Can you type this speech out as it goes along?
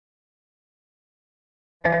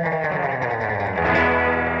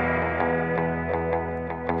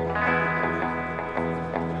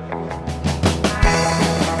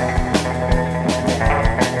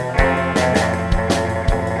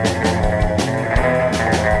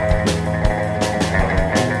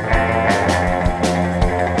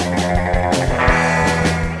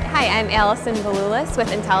Allison Valulis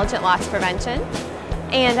with Intelligent Loss Prevention,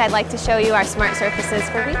 and I'd like to show you our smart surfaces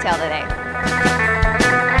for retail today.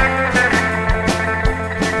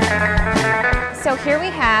 So here we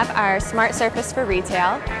have our smart surface for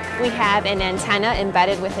retail. We have an antenna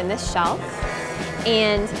embedded within this shelf,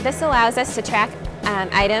 and this allows us to track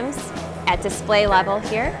items at display level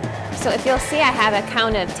here. So if you'll see, I have a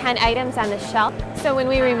count of 10 items on the shelf. So when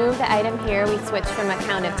we remove the item here, we switch from a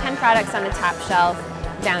count of 10 products on the top shelf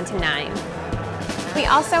down to 9. We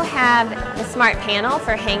also have the smart panel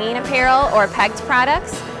for hanging apparel or pegged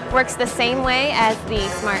products. Works the same way as the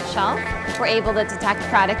smart shelf. We're able to detect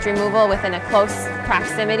product removal within a close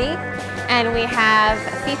proximity. And we have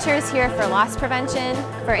features here for loss prevention,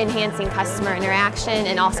 for enhancing customer interaction,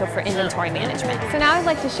 and also for inventory management. So now I'd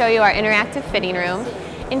like to show you our interactive fitting room.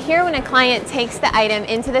 And here, when a client takes the item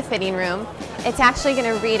into the fitting room, it's actually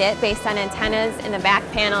going to read it based on antennas in the back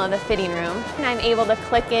panel of the fitting room. And I'm able to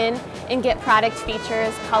click in and get product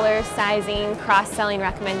features, colors, sizing, cross-selling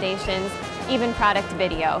recommendations, even product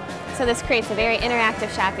video. So this creates a very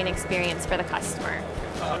interactive shopping experience for the customer.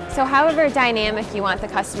 So however dynamic you want the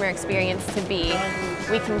customer experience to be,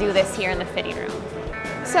 we can do this here in the fitting room.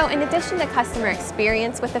 So in addition to customer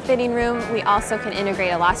experience with the fitting room, we also can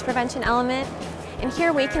integrate a loss prevention element. And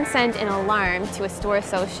here we can send an alarm to a store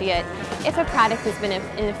associate if a product has been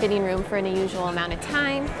in a fitting room for an unusual amount of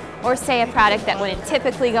time, or say a product that wouldn't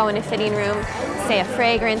typically go in a fitting room, say a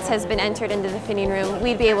fragrance has been entered into the fitting room,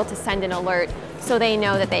 we'd be able to send an alert so they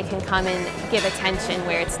know that they can come and give attention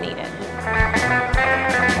where it's needed.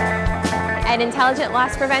 At Intelligent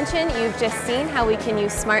Loss Prevention, you've just seen how we can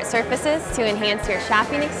use smart surfaces to enhance your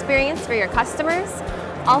shopping experience for your customers,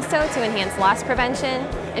 also to enhance loss prevention,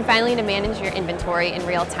 and finally to manage your inventory in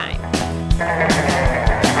real time.